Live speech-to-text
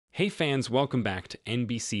Hey fans, welcome back to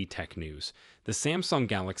NBC Tech News. The Samsung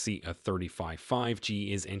Galaxy A55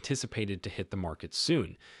 5G is anticipated to hit the market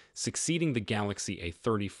soon, succeeding the Galaxy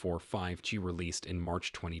A34 5G released in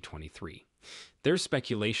March 2023. There's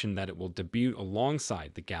speculation that it will debut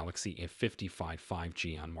alongside the Galaxy A55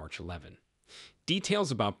 5G on March 11.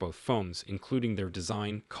 Details about both phones, including their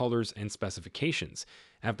design, colors, and specifications,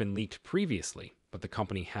 have been leaked previously, but the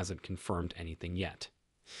company hasn't confirmed anything yet.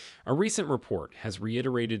 A recent report has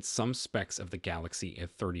reiterated some specs of the Galaxy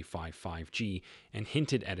A35 5G and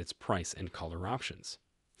hinted at its price and color options.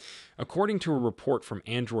 According to a report from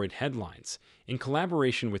Android Headlines, in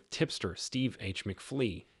collaboration with tipster Steve H.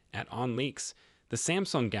 McFlee at OnLeaks, the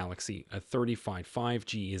Samsung Galaxy A35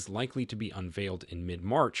 5G is likely to be unveiled in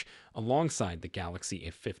mid-March alongside the Galaxy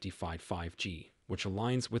A55 5G, which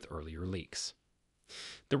aligns with earlier leaks.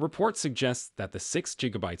 The report suggests that the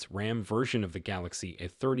 6GB RAM version of the Galaxy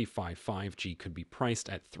A35 5G could be priced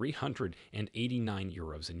at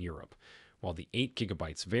 €389 in Europe, while the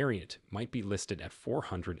 8GB variant might be listed at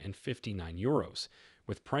 €459,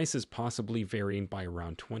 with prices possibly varying by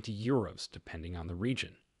around €20 depending on the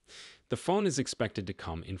region. The phone is expected to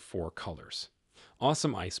come in 4 colors: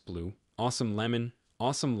 Awesome Ice Blue, Awesome Lemon,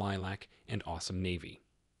 Awesome Lilac, and Awesome Navy.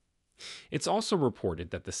 It's also reported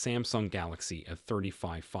that the Samsung Galaxy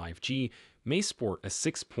A35 5G may sport a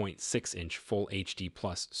 6.6-inch Full HD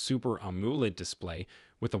Plus Super AMOLED display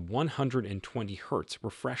with a 120Hz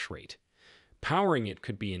refresh rate. Powering it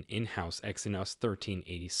could be an in-house Exynos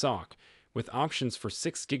 1380 SoC, with options for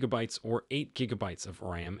 6GB or 8GB of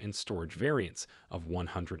RAM and storage variants of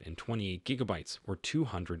 128GB or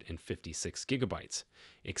 256GB,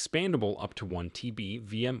 expandable up to 1TB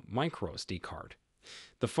via microSD card.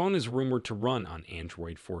 The phone is rumored to run on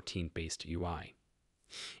Android 14-based UI.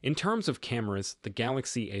 In terms of cameras, the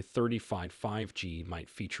Galaxy A35 5G might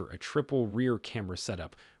feature a triple rear camera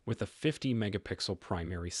setup with a 50-megapixel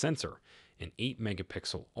primary sensor, an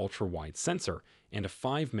 8-megapixel ultra-wide sensor, and a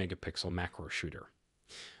 5-megapixel macro shooter.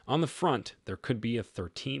 On the front, there could be a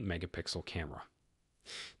 13-megapixel camera.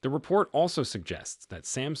 The report also suggests that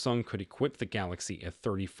Samsung could equip the Galaxy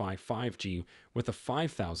A35 5G with a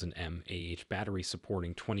 5000 mAh battery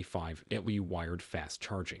supporting 25W wired fast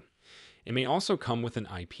charging. It may also come with an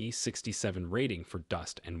IP67 rating for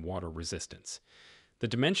dust and water resistance. The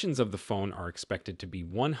dimensions of the phone are expected to be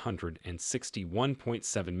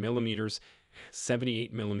 161.7mm,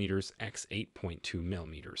 78mm x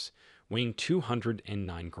 8.2mm, weighing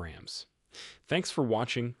 209 grams. Thanks for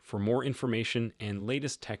watching. For more information and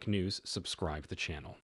latest tech news, subscribe the channel.